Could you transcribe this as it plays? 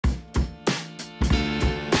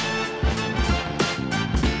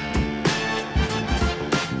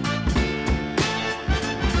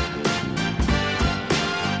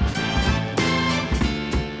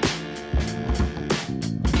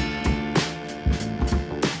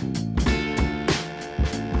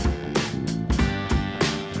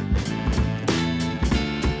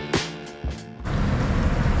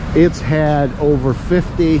It's had over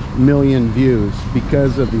 50 million views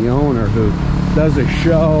because of the owner who does a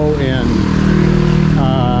show in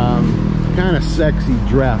kind of sexy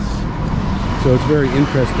dress. So it's very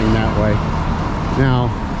interesting that way. Now,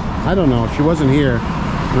 I don't know, she wasn't here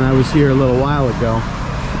when I was here a little while ago,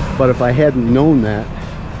 but if I hadn't known that,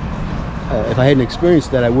 if I hadn't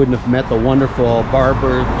experienced that, I wouldn't have met the wonderful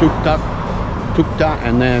barber Tukta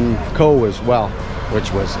and then Ko as well,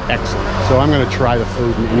 which was excellent. So I'm going to try the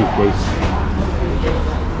food in any case.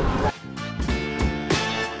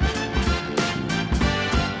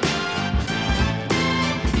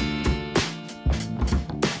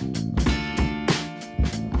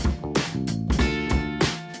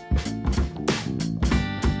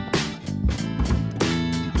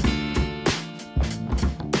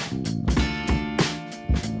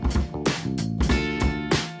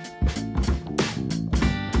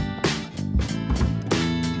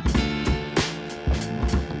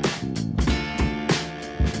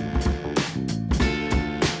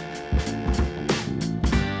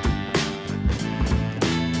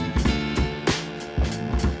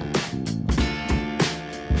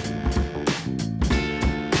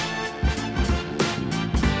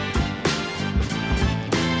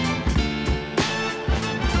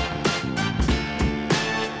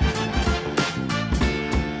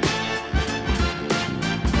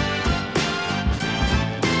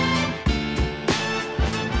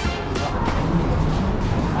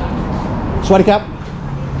 Swaddy Cup.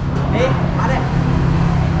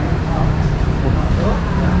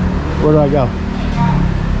 Where do I go?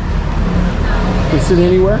 Can sit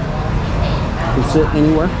anywhere? Can sit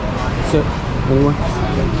anywhere? Sit anywhere?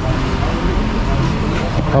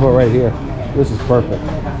 How about right here? This is perfect.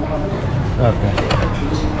 Okay.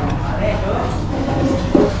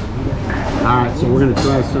 Alright, so we're going to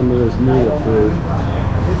try some of this noodle food.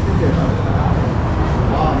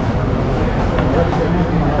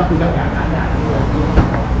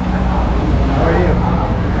 How are you?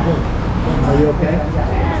 Are you okay?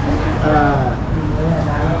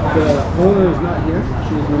 The owner is not here.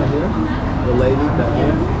 She's not here. The lady that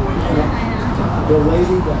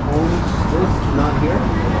owns this not here.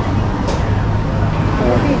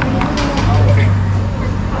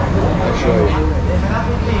 I'll show you.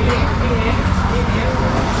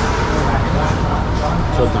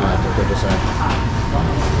 Sometimes I have to say.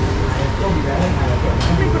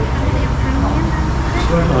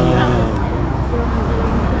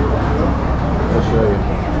 I'll show you.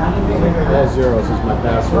 All zeros is my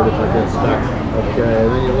password if I get stuck. Okay, and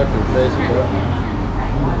then you look in Facebook.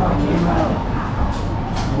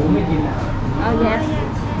 Oh yes.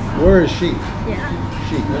 Where is she? Yeah.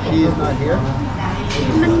 She is not here.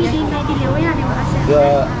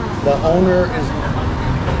 The owner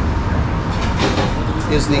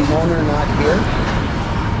is the owner not here?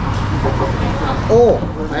 Oh,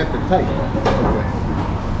 I have to type. Okay.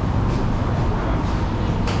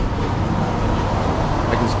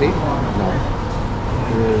 I can speak? No.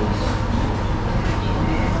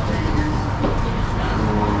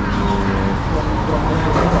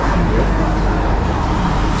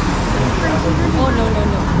 Oh no.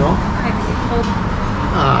 No?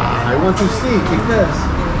 I want to see because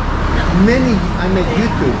I make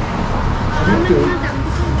YouTube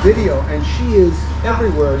video and she is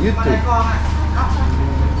everywhere YouTube.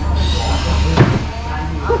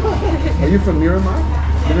 Are you from Myanmar?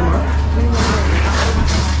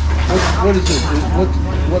 What is it?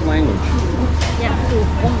 What language? Yeah.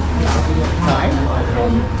 Thai?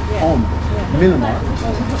 Home. Myanmar.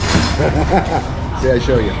 See, I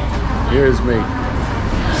show you. Here's me.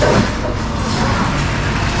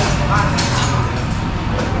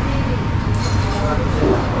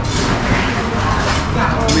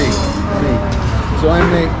 Me. So I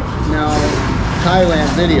make now Thailand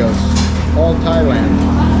videos, all Thailand.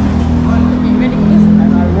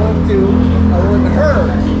 And I want her.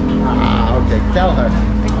 Okay, tell her.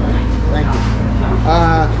 Thank you.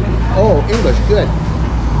 Oh, English, good.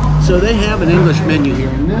 So they have an English menu here.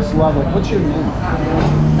 In this level, what's your name?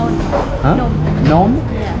 Nom. Huh? Nom?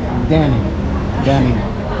 Yeah. Danny.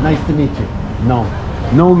 Nice to meet you. Nom.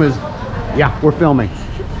 Nom is, yeah, we're filming.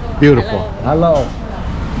 Beautiful. Hello.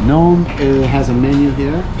 Nom has a menu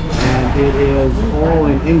here, and it is all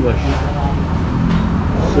in English.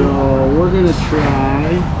 So we're gonna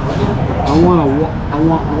try. I want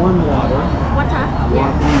one water. Water.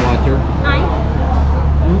 One water. Ice.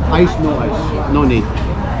 Ice, no ice, no need.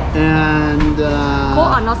 And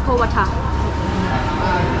Cold or not cold water?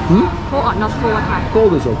 Cold or not cold water?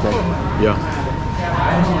 Cold is okay. Yeah.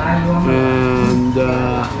 And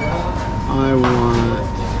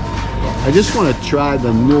I just want to try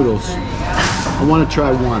the noodles. I want to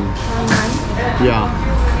try one. Yeah.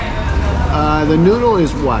 The noodle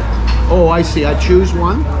is what? Oh, I see. I choose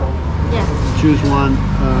one? Yes. Choose one.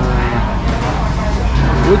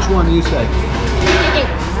 Which one you say?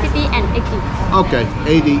 City and egg. Okay,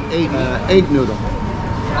 80 egg noodle.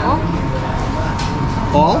 All?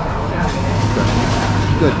 All?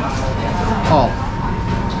 Good. All.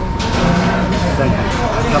 Thank you.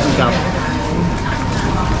 Cup and cup.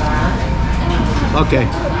 Okay.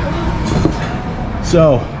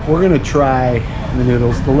 So we're gonna try the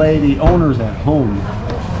noodles. The lady owner's at home,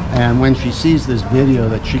 and when she sees this video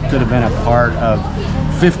that she could have been a part of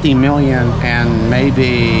 50 million and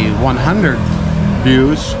maybe 100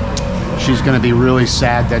 views, she's gonna be really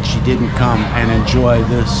sad that she didn't come and enjoy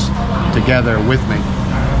this together with me.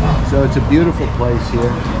 So it's a beautiful place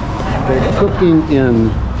here. They're cooking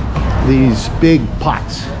in these big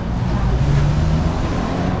pots.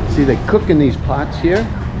 See, they cook in these pots here,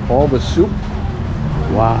 all the soup.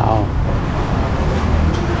 Wow.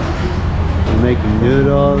 They're making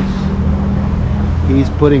noodles. He's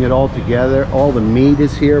putting it all together. All the meat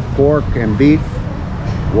is here, pork and beef.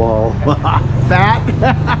 Whoa, fat.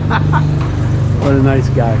 What a nice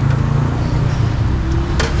guy.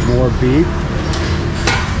 More beef.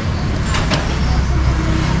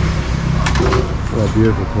 What a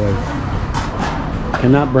beautiful place.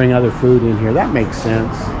 Cannot bring other food in here. That makes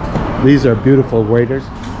sense. These are beautiful waiters.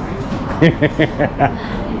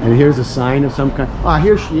 And here's a sign of some kind. Ah,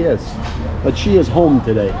 here she is. But she is home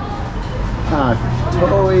today.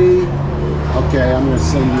 Chloe. Okay, I'm going to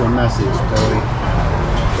send you a message, Chloe.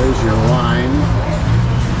 There's your line.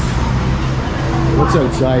 What's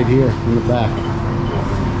outside here in the back?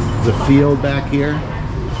 The field back here.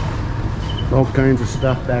 All kinds of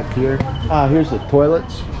stuff back here. Here's the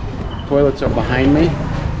toilets. Toilets are behind me.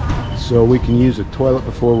 So we can use a toilet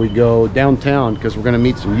before we go downtown, because we're going to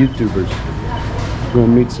meet some YouTubers. We're going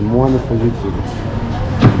to meet some wonderful YouTubers.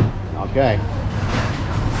 Okay.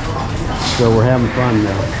 So we're having fun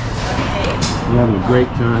now. We're having a great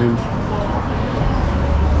time.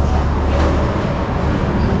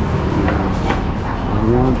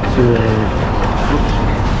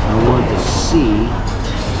 I want to see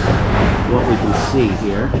what we can see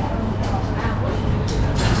here.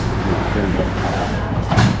 Okay.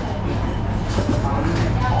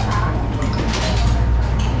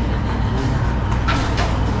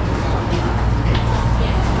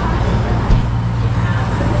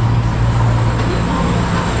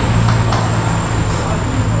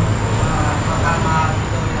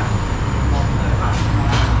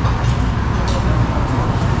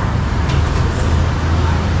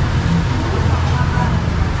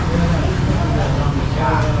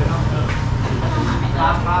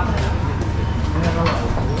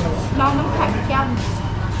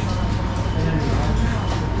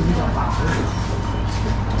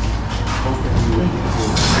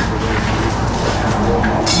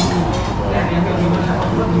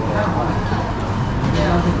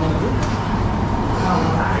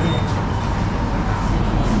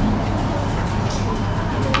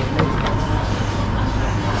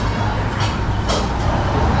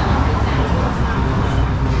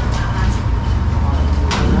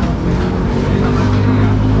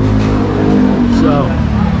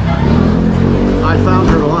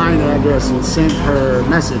 And sent her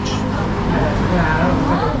message.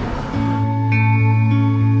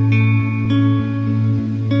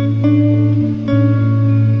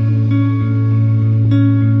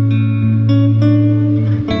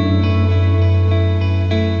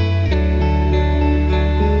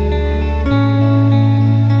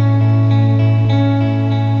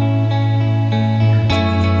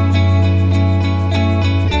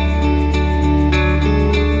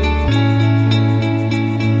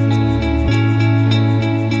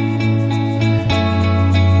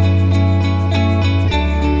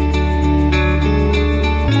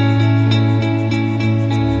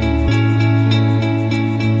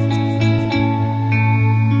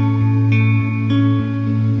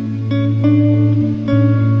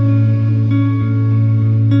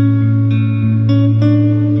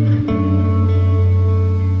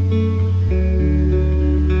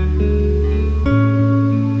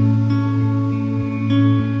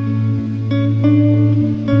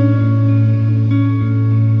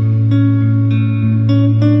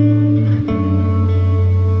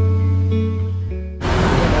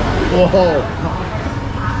 Whoa!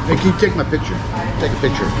 Hey, can you take my picture? Take a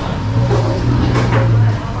picture.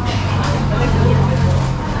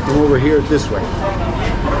 Come over here this way.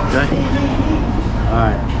 Okay?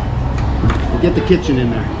 Alright. We'll get the kitchen in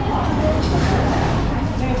there.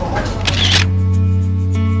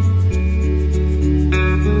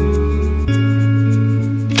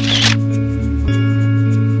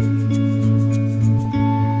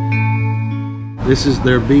 This is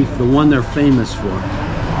their beef, the one they're famous for.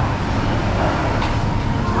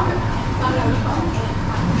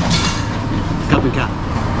 Cup and cup.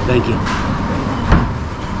 Thank you.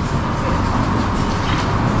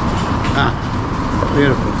 Ah,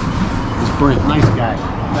 beautiful. It's Brent, nice guy.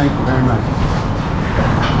 Thank you very much.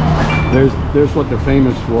 There's what they're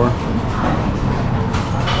famous for.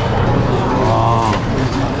 Oh.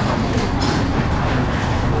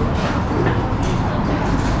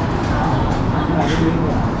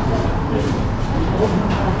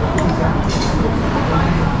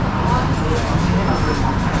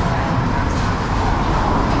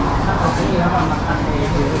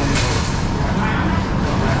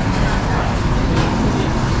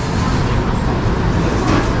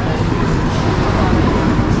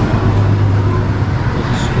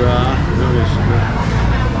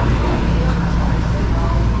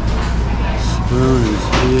 Spoon is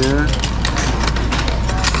here.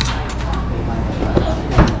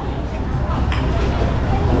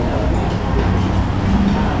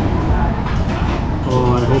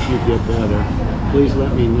 Oh, I hope you get better. Please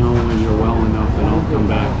let me know when you're well enough and I'll come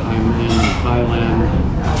back. I'm in Thailand,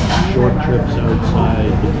 short trips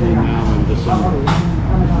outside between now and December.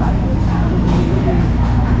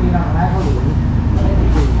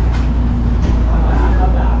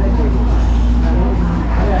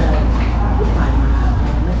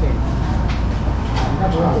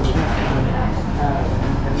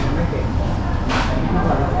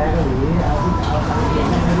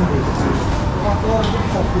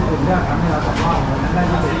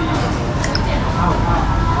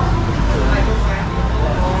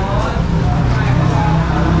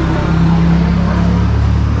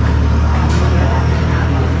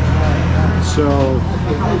 So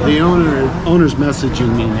the owner's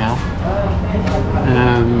messaging me now,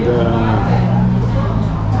 and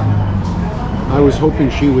I was hoping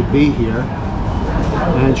she would be here,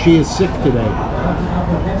 and she is sick today.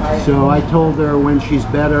 So I told her when she's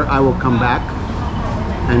better, I will come back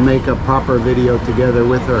and make a proper video together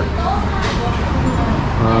with her.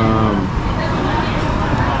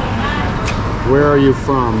 Where are you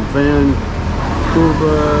from?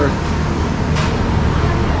 Vancouver,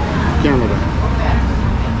 Canada.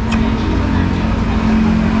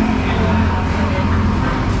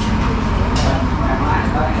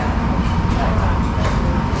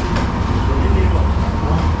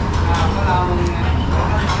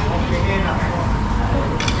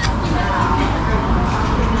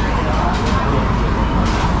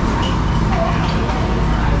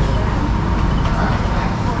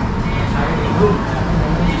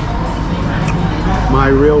 My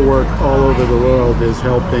real work all over the world is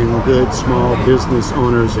helping good small business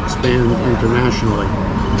owners expand internationally.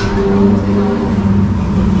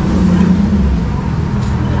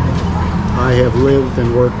 I have lived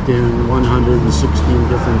and worked in 116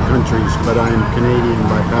 different countries, but I am Canadian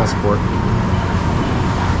by passport.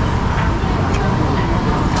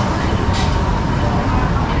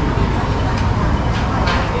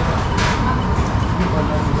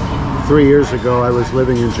 Three years ago, I was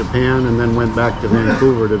living in Japan and then went back to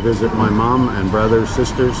Vancouver to visit my mom and brothers,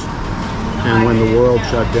 sisters. And when the world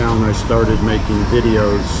shut down, I started making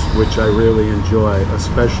videos, which I really enjoy,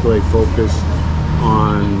 especially focused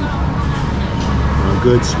on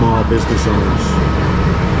good small business owners.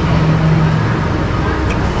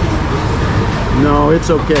 No, it's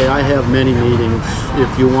okay. I have many meetings.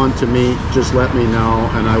 If you want to meet, just let me know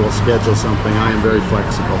and I will schedule something. I am very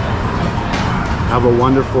flexible. Have a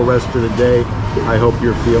wonderful rest of the day. I hope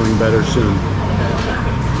you're feeling better soon.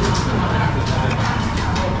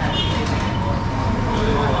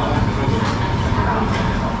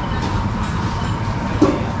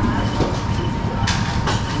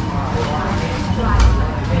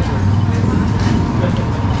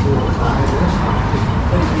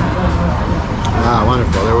 Ah,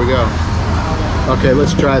 wonderful. There we go. Okay,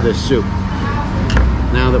 let's try this soup.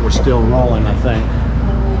 Now that we're still rolling, I think.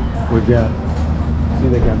 We've got, see,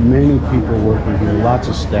 they got many people working here, lots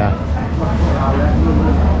of staff.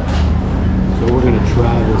 So we're going to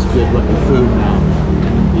try this good looking food now.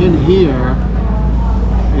 In here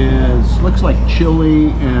is, looks like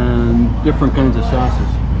chili and different kinds of sauces.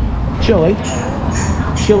 Chili.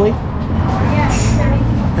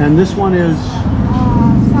 And this one is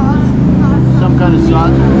some kind of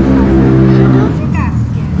sauce.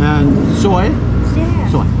 And soy.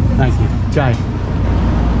 Soy. Thank you. Chai.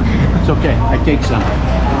 It's okay. I take some.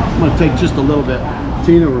 I'm going to take just a little bit.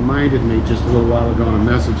 Tina reminded me just a little while ago on a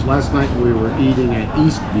message. Last night we were eating at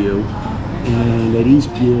Eastview And at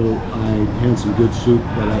Eastview, I had some good soup,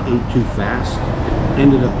 but I ate too fast.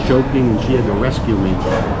 Ended up choking, and she had to rescue me.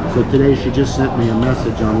 So today she just sent me a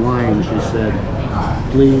message online. She said,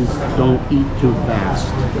 please don't eat too fast.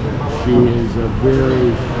 She is a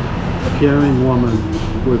very caring woman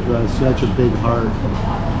with such a big heart,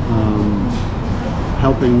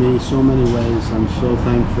 helping me so many ways. I'm so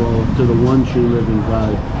thankful to the one true living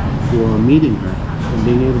God for meeting her and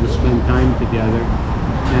being able to spend time together.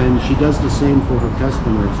 And she does the same for her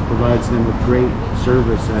customers, provides them with great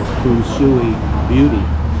service at Kunsui Beauty.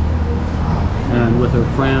 And with her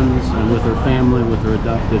friends and with her family, with her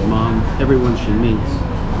adopted mom, everyone she meets.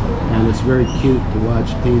 And it's very cute to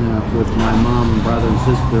watch Tina with my mom and brother and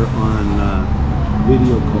sister on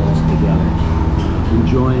video calls together,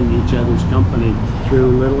 enjoying each other's company through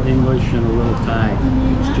a little English and a little Thai,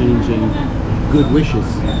 exchanging good wishes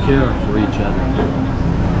and care for each other.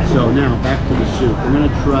 So now back to the soup. I'm going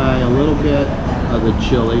to try a little bit of the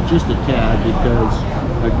chili, just a tad, because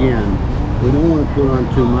again, we don't want to put on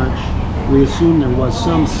too much. We assume there was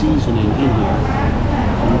some seasoning in here.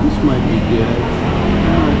 This might be good.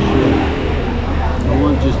 I'm not sure. I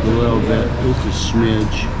want just a little bit, just a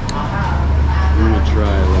smidge. I'm going to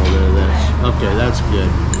try a little bit of this. Okay, that's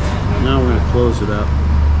good. Now we're going to close it up.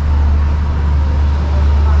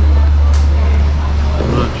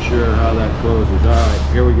 I'm not sure how that closes. All right,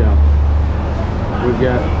 here we go. We've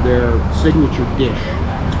got their signature dish,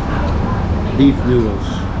 beef noodles.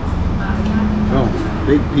 Oh,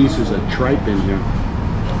 big pieces of tripe in here.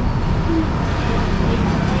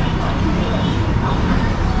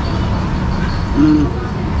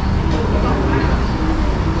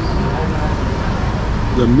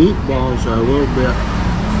 The meatballs are a little bit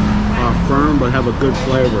firm, but have a good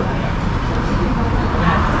flavor.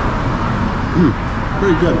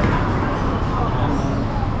 Pretty good.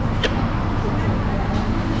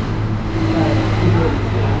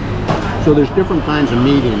 So there's different kinds of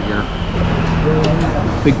meat in here.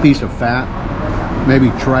 Big piece of fat,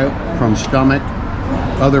 maybe tripe from stomach,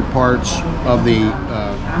 other parts of the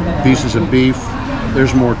pieces of beef.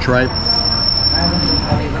 There's more tripe.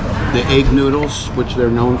 The egg noodles, which they're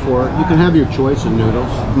known for. You can have your choice of noodles.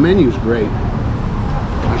 The menu's great.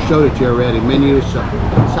 I showed it to you already. Menu SabTaekSix.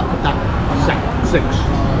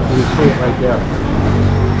 You can see it right there.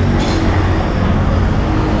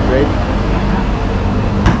 Great.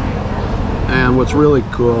 And what's really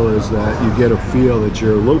cool is that you get a feel that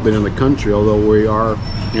you're a little bit in the country, although we are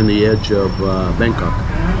in the edge of Bangkok.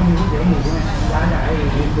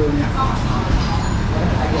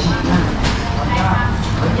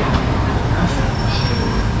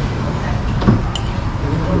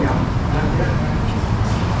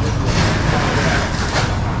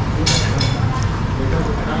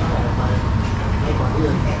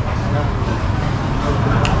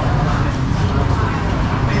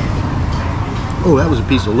 Oh, that was a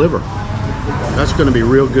piece of liver. That's going to be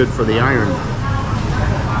real good for the iron.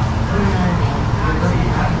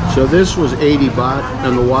 So this was 80 baht,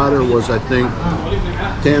 and the water was, I think,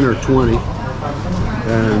 10 or 20.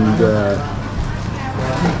 And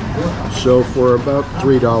so for about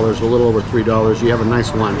 $3, a little over $3, you have a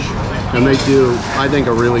nice lunch. And they do, I think,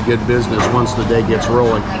 a really good business once the day gets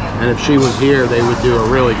rolling. And if she was here, they would do a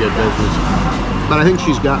really good business. But I think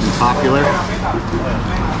she's gotten popular.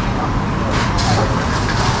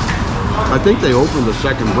 I think they opened a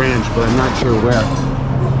second branch, but I'm not sure where.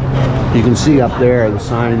 You can see up there the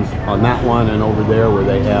signs on that one and over there where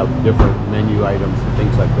they have different menu items and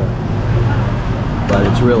things like that. But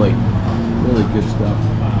it's really, really good stuff.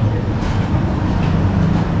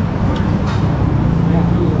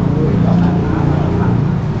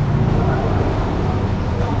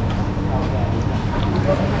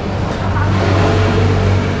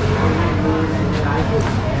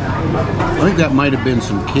 I think that might have been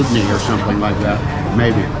some kidney or something like that,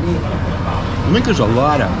 maybe. I think there's a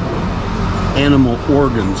lot of animal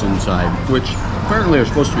organs inside, which apparently are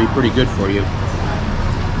supposed to be pretty good for you.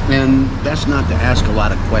 And that's not to ask a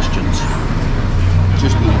lot of questions.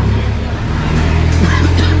 Just eat.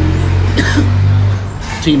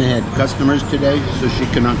 Tina had customers today, so she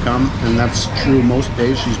cannot come, and that's true most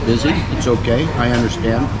days. She's busy. It's okay. I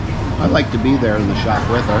understand. I like to be there in the shop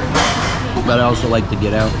with her, but I also like to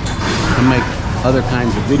get out and make other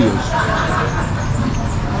kinds of videos.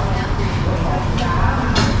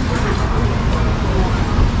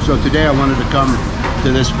 So today I wanted to come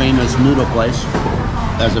to this famous noodle place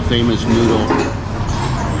as a famous noodle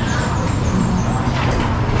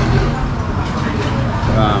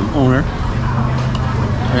owner,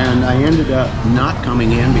 and I ended up not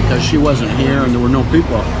coming in because she wasn't here and there were no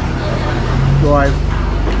people. So I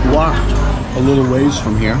walked a little ways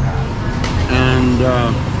from here and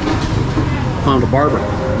found a barber.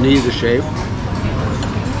 Needed a shave.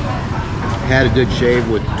 Had a good shave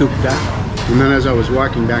with tukta. And then as I was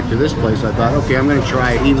walking back to this place, I thought, okay, I'm going to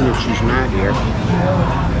try it even if she's not here.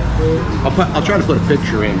 I'll try to put a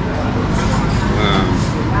picture in.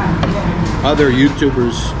 Other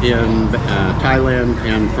YouTubers in Thailand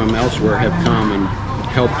and from elsewhere have come and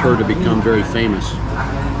helped her to become very famous.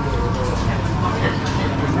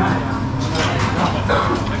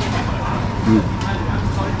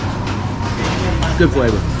 Good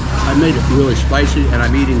flavor. I made it really spicy and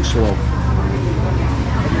I'm eating slow.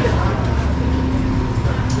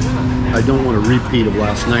 I don't want a repeat of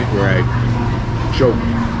last night where I choked.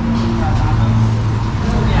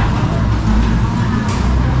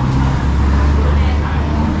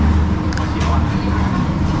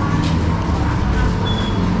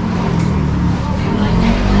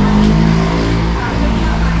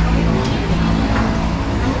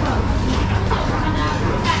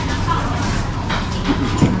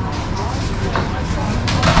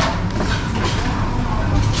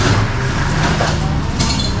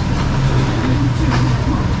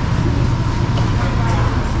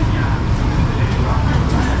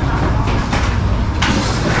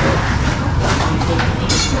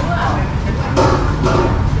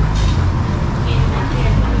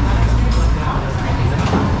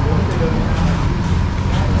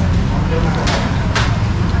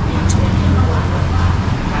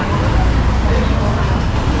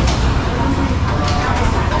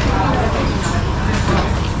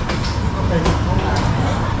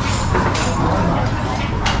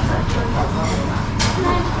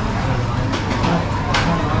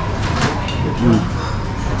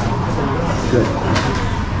 Good.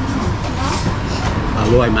 อ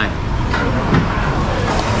ร่อยไหม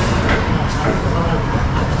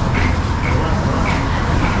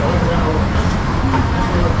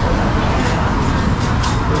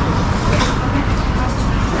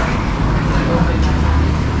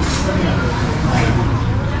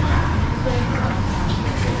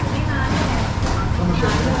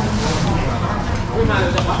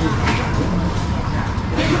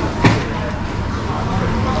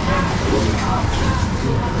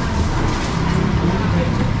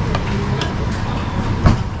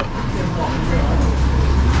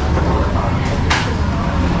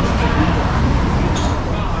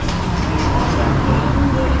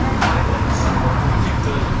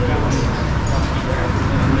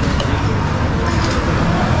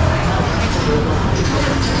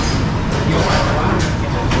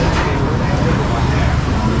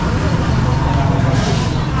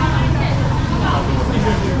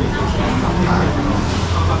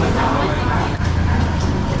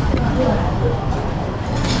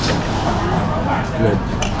Good.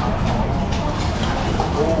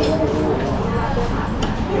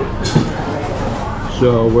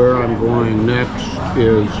 So where I'm going next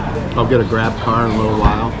is I'll get a grab car in a little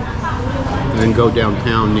while and then go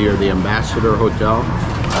downtown near the Ambassador Hotel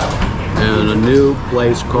and a new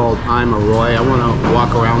place called I'm a Roy. I want to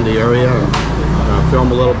walk around the area and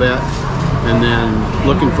film a little bit, and then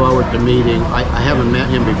looking forward to meeting, I haven't met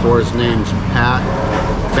him before, his name's Pat,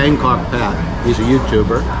 Bangkok Pat. He's a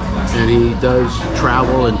YouTuber and he does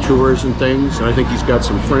travel and tours and things, and I think he's got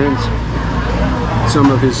some friends, some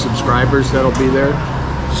of his subscribers that'll be there,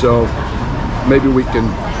 so maybe we can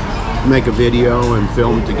make a video and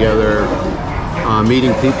film together,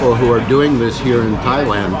 meeting people who are doing this here in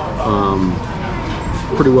Thailand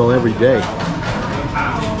pretty well every day.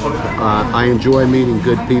 I enjoy meeting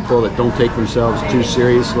good people that don't take themselves too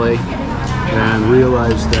seriously and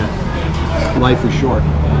realize that life is short.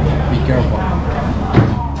 Be careful.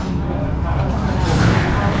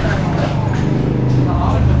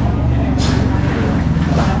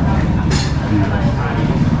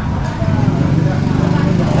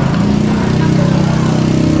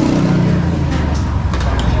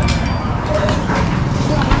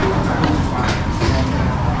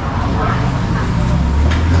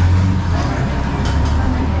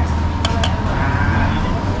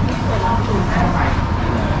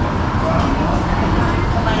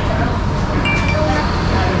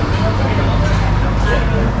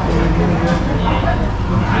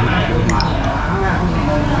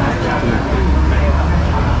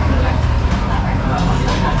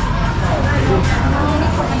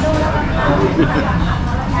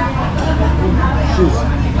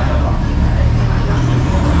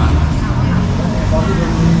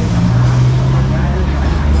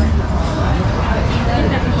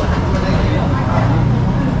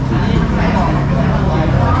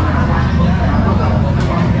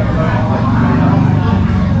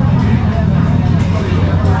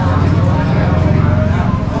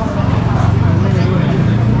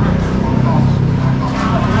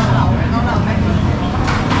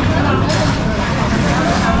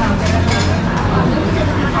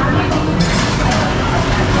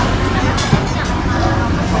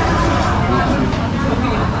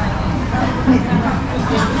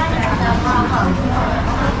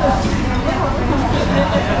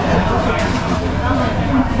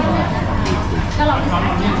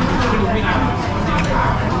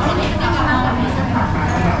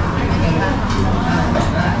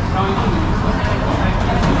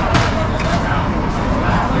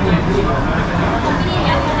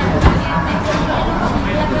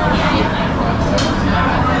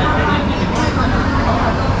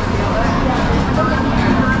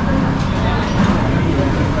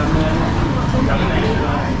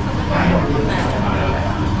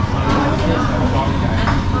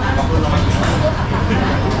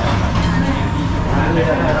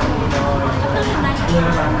 โ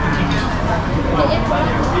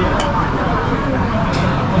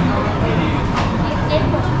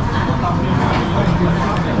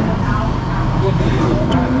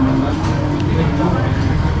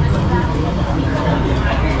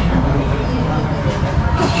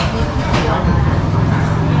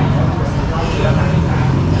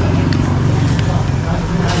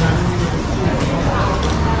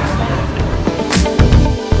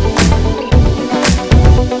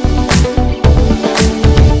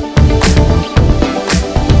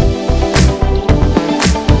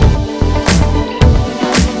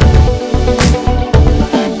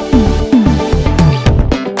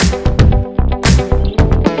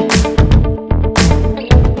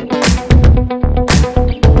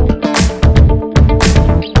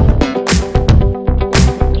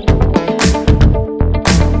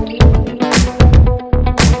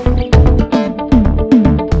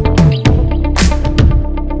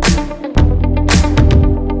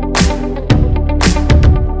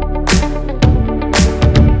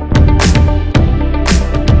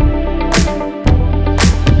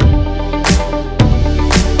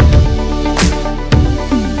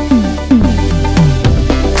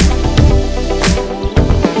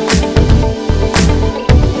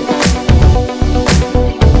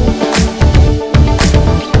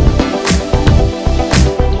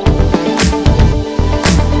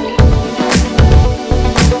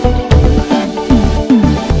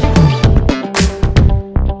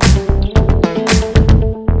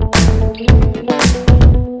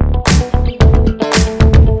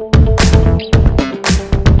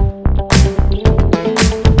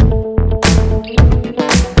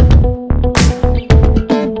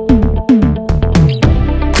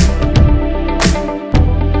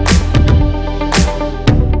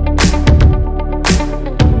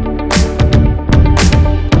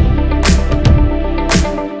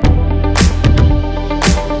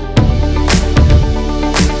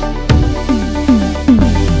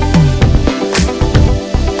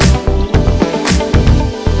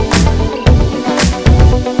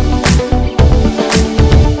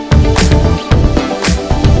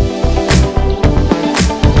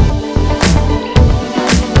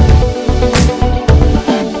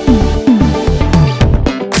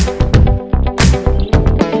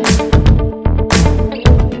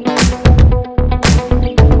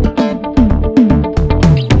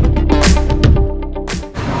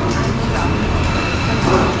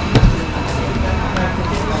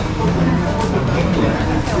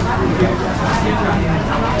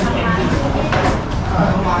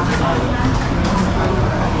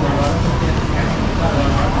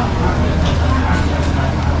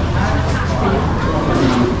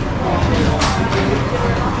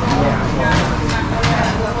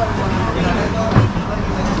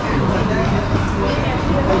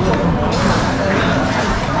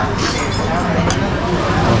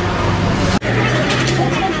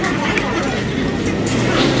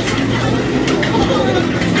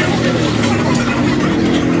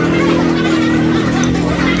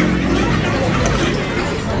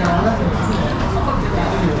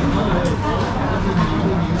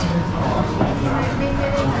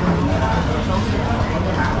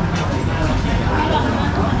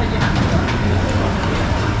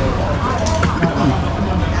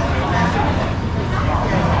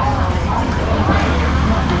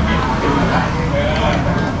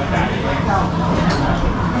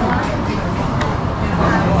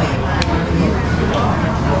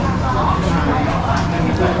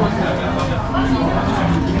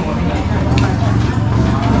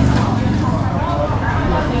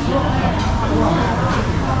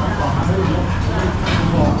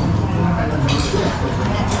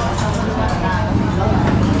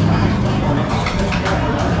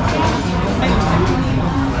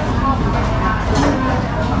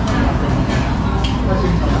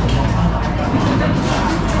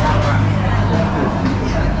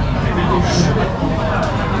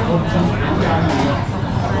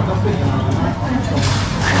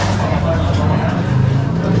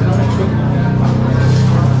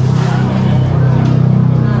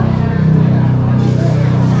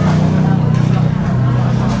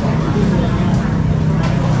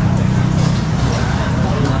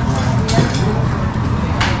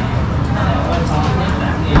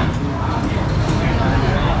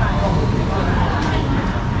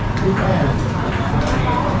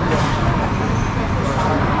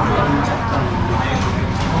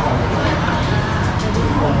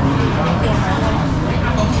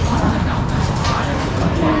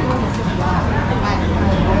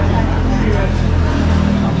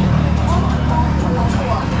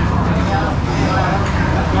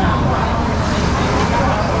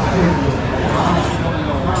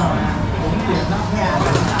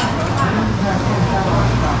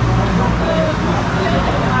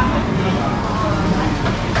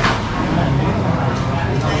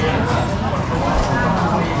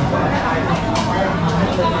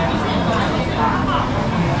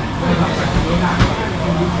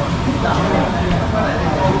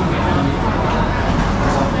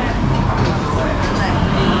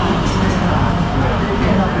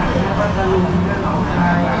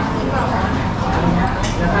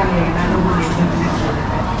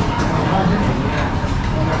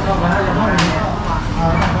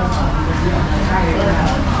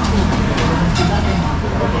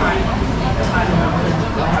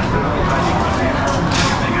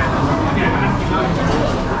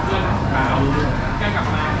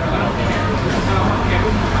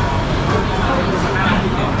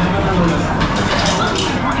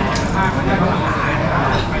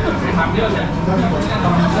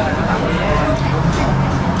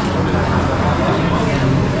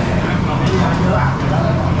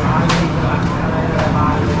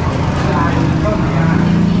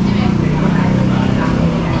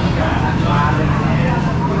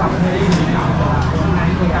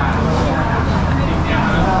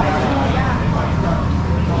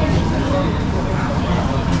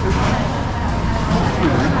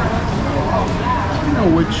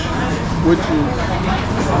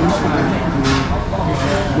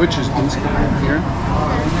Which is Instagram here?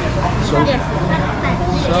 So, Yes.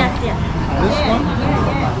 so Yes, yes. this one,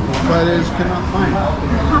 but it cannot find.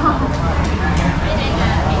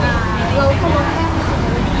 No English.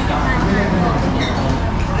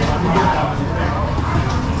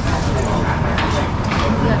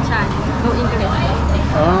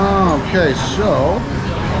 Oh, okay. So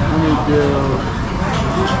let me do.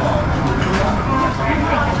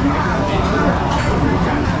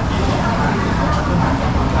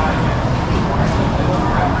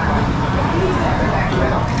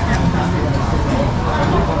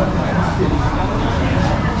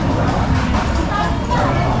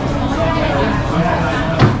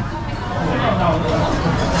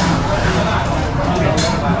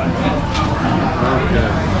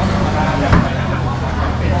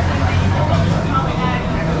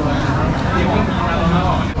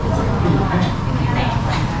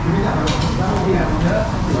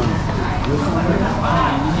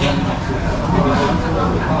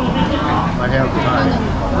 I have time.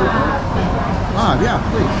 Ah, yeah,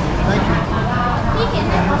 please. Thank you.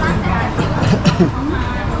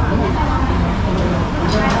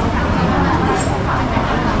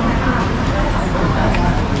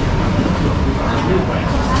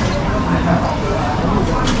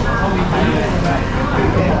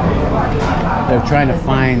 They're trying to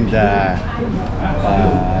find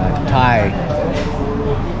Thai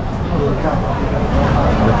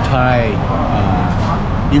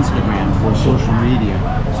Instagram for social media,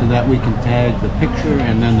 so that we can tag the picture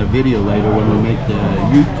and then the video later when we make the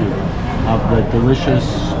YouTube of the delicious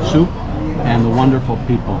soup and the wonderful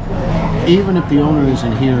people. Even if the owner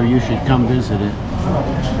isn't here, you should come visit it.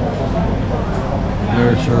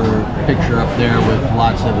 There's her picture up there with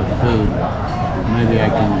lots of the food. Maybe I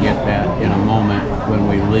can get that in a moment when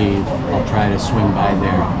we leave. I'll try to swing by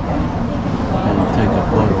there and take a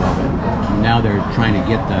photo of it. Now they're trying to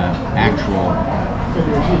get the actual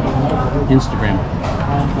Instagram.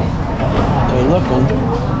 They're looking.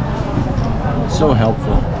 So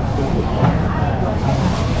helpful.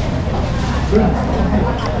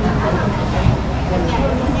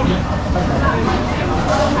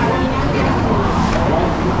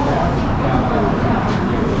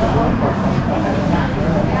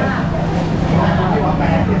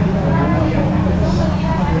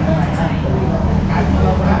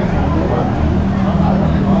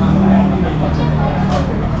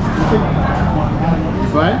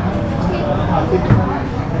 Right?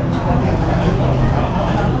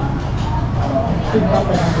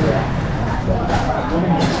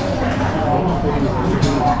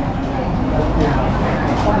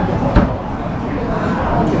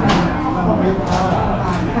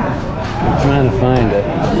 I'm trying to find it.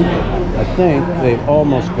 I think they've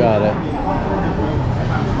almost got it.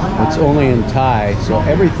 It's only in Thai, so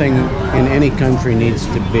everything in any country needs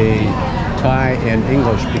to be Thai and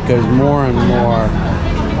English, because more and more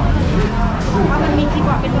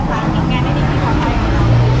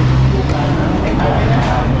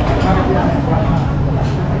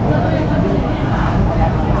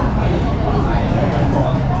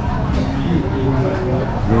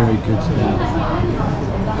very good stuff.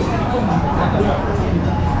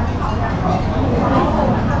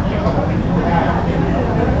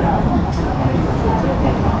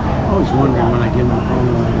 I was wondering when I get my phone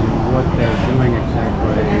what they're doing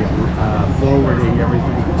exactly, forwarding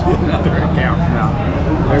everything to another account now.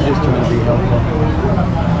 They're just trying to be helpful.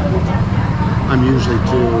 I'm usually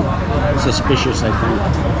too suspicious, I think.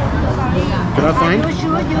 Can I find?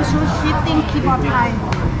 You should sit in keyboard time.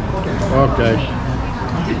 Okay.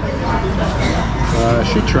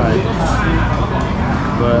 She tried,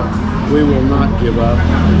 but we will not give up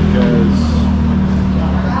because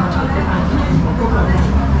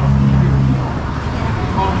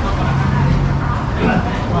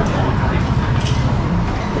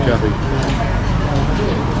copy.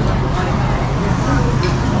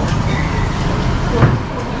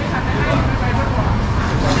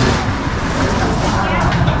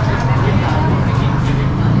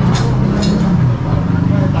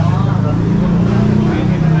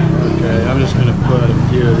 Okay, I'm just going to put a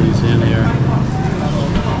few of these in here.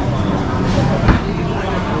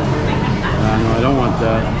 No, I don't want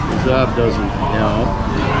that. Sab doesn't help.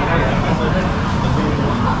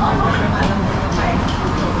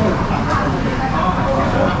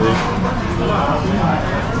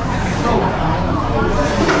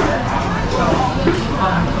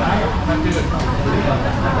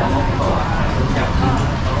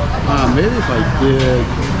 Maybe if I did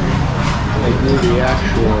the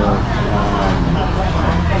actual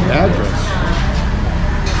address.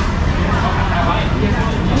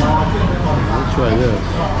 Let's try this.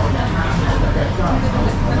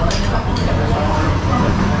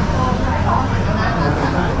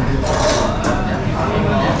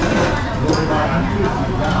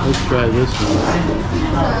 Let's try this one.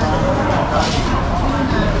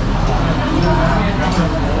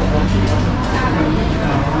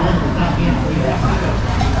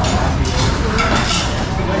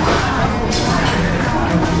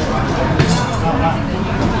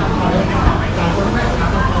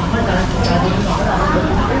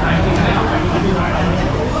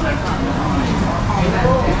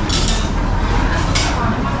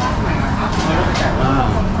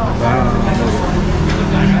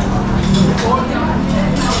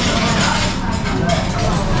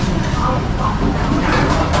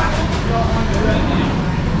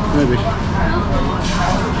 Maybe.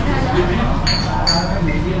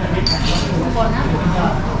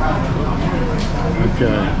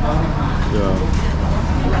 Okay. So.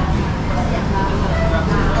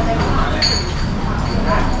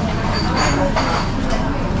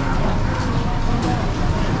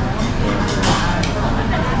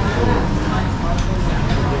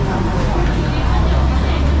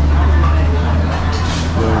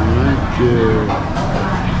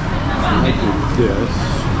 I do this.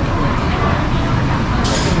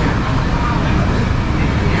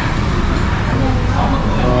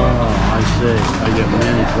 Oh, I see. I get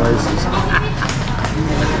many places.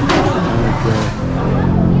 Okay.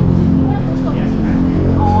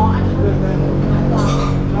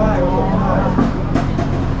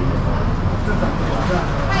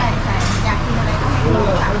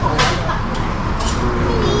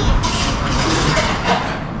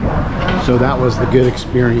 So that was the good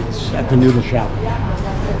experience at the noodle shop.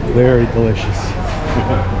 Very delicious.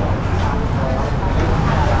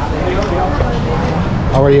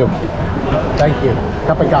 How are you? Thank you.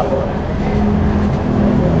 Cup and cup.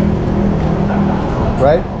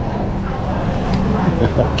 Right?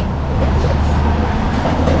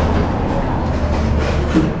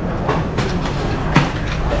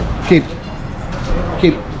 Keep.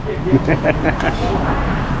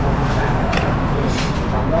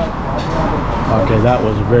 Okay, that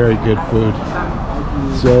was very good food.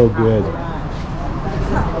 So good.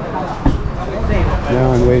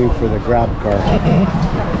 Now I'm waiting for the grab car.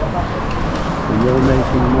 And you're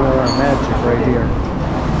making more magic right here.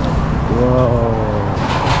 Whoa.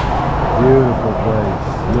 Beautiful place.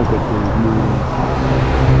 Look at these views.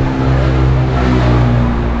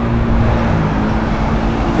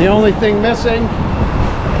 The only thing missing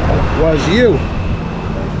was you.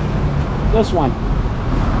 This one.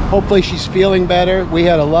 Hopefully she's feeling better. We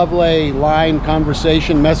had a lovely line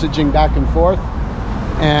conversation, messaging back and forth.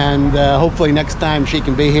 And hopefully next time she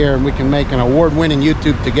can be here and we can make an award-winning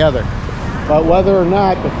YouTube together. But whether or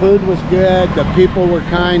not, the food was good, the people were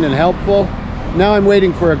kind and helpful. Now I'm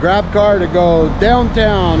waiting for a grab car to go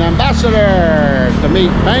downtown Ambassador to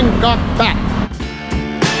meet Bangkok Bat.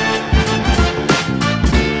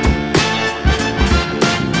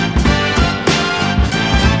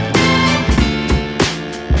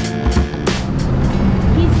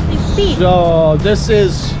 So this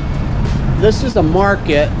is the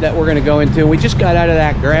market that we're going to go into. We just got out of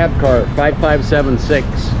that grab car, 5576.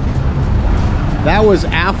 That was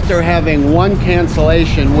after having one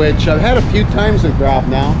cancellation, which I've had a few times at Grab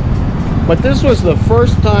now. But this was the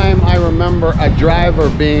first time I remember a driver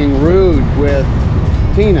being rude with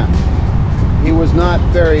Tina. He was not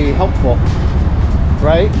very helpful,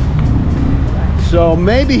 right? So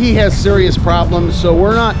maybe he has serious problems, so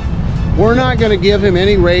we're not going to give him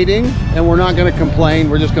any rating and we're not going to complain.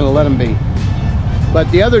 We're just going to let him be. But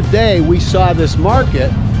the other day we saw this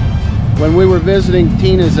market when we were visiting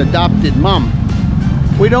Tina's adopted mom.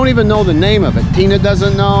 We don't even know the name of it. Tina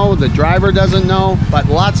doesn't know, the driver doesn't know, but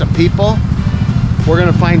lots of people. We're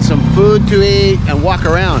going to find some food to eat and walk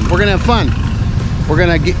around. We're going to have fun. We're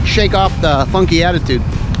going to shake off the funky attitude.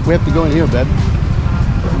 We have to go in here, babe.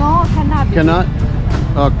 No, cannot. Cannot?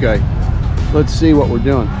 Okay. Let's see what we're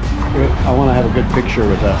doing. I want to have a good picture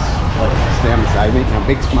with us. Like, stand beside me. A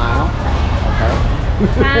big smile. Okay.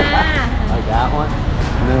 Like that one.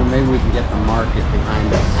 And then maybe we can get the market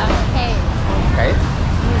behind us. Okay. Okay.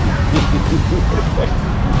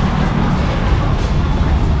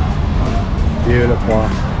 Beautiful.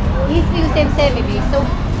 If you same maybe so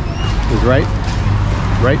Is right?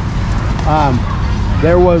 Right?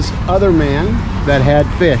 There was other man that had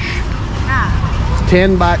fish.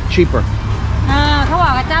 10 baht cheaper. เขาบอ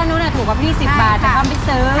กว่าเจ้านู้นน่ะถูกกว่าพี่10 บาทแต่เขาไม่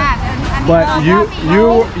ซื้อ But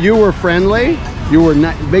you were friendly. You were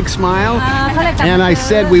not, big smile. เขาเลยจับ And I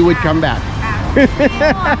said we would come back.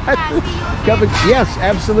 Yes,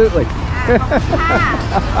 absolutely.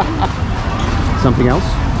 Something else?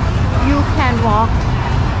 you can walk